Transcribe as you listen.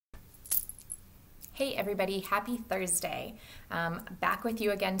Hey everybody, happy Thursday. Back with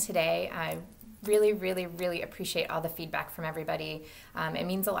you again today. I really appreciate all the feedback from everybody. It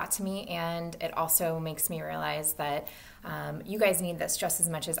means a lot to me, and it also makes me realize that you guys need this just as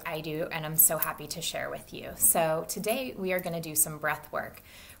much as I do, and I'm so happy to share with you. So today we are going to do some breath work.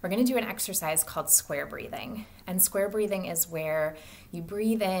 We're going to do an exercise called square breathing. And square breathing is where you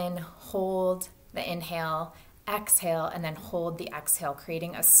breathe in, hold the inhale, exhale, and then hold the exhale,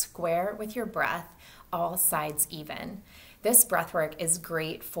 creating a square with your breath, all sides even. This breath work is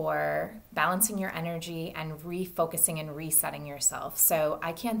great for balancing your energy and refocusing and resetting yourself. So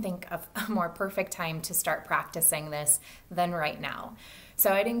I can't think of a more perfect time to start practicing this than right now.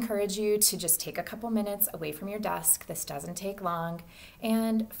 So I'd encourage you to just take a couple minutes away from your desk. This doesn't take long,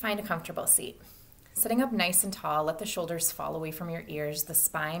 and find a comfortable seat. Sitting up nice and tall, let the shoulders fall away from your ears. The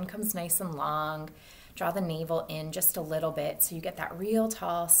spine comes nice and long. Draw the navel in just a little bit so you get that real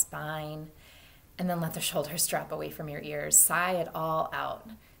tall spine. And then let the shoulders drop away from your ears. Sigh it all out.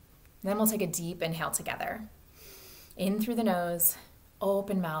 Then we'll take a deep inhale together. In through the nose,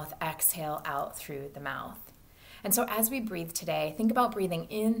 open mouth, exhale out through the mouth. And so as we breathe today, think about breathing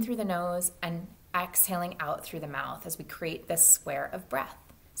in through the nose and exhaling out through the mouth as we create this square of breath.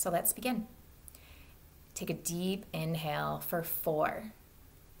 So let's begin. Take a deep inhale for 4,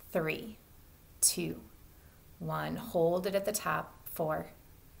 3, 2, 1. Hold it at the top. 4,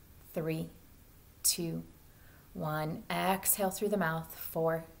 3, 2, 1. Exhale through the mouth.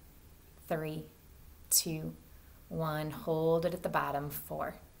 4, 3, 2, 1. Hold it at the bottom.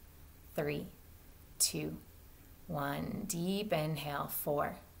 4, 3, 2, 1. Deep inhale.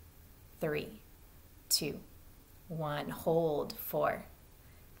 4, 3, 2, 1. Hold. 4,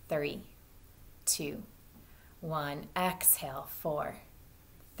 3, 2, 1. Exhale. 4,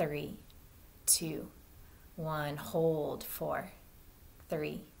 3, 2, 1. Hold. 4,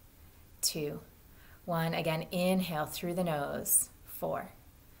 3, 2, 1. Again, inhale through the nose. 4,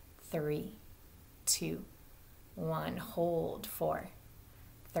 3, 2, 1. Hold. 4,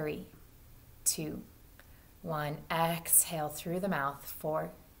 3, 2, 1. Exhale through the mouth.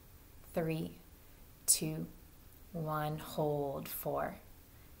 4, 3, 2, 1. Hold. 4,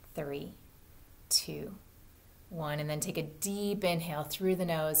 3, 2, 1. And then take a deep inhale through the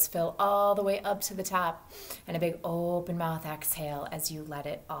nose. Fill all the way up to the top. And a big open mouth exhale as you let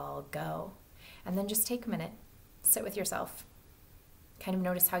it all go. And then just take a minute. Sit with yourself. Kind of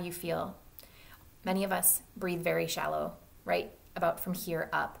notice how you feel. Many of us breathe very shallow, right? About from here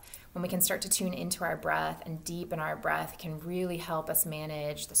up. When we can start to tune into our breath and deepen our breath, can really help us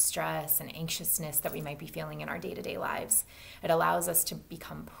manage the stress and anxiousness that we might be feeling in our day-to-day lives. It allows us to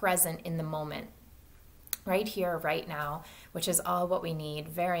become present in the moment, right here, right now, which is all what we need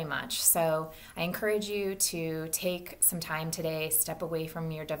very much. So I encourage you to take some time today, step away from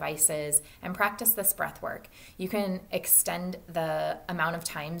your devices, and practice this breath work. You can extend the amount of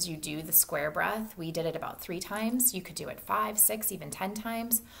times you do the square breath. We did it about 3 times. You could do it 5, 6, even 10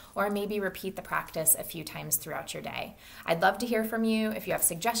 times, or maybe repeat the practice a few times throughout your day. I'd love to hear from you if you have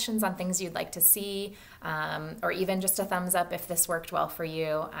suggestions on things you'd like to see, or even just a thumbs up if this worked well for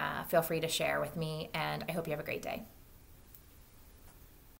you. Feel free to share with me, and I hope you have a great day.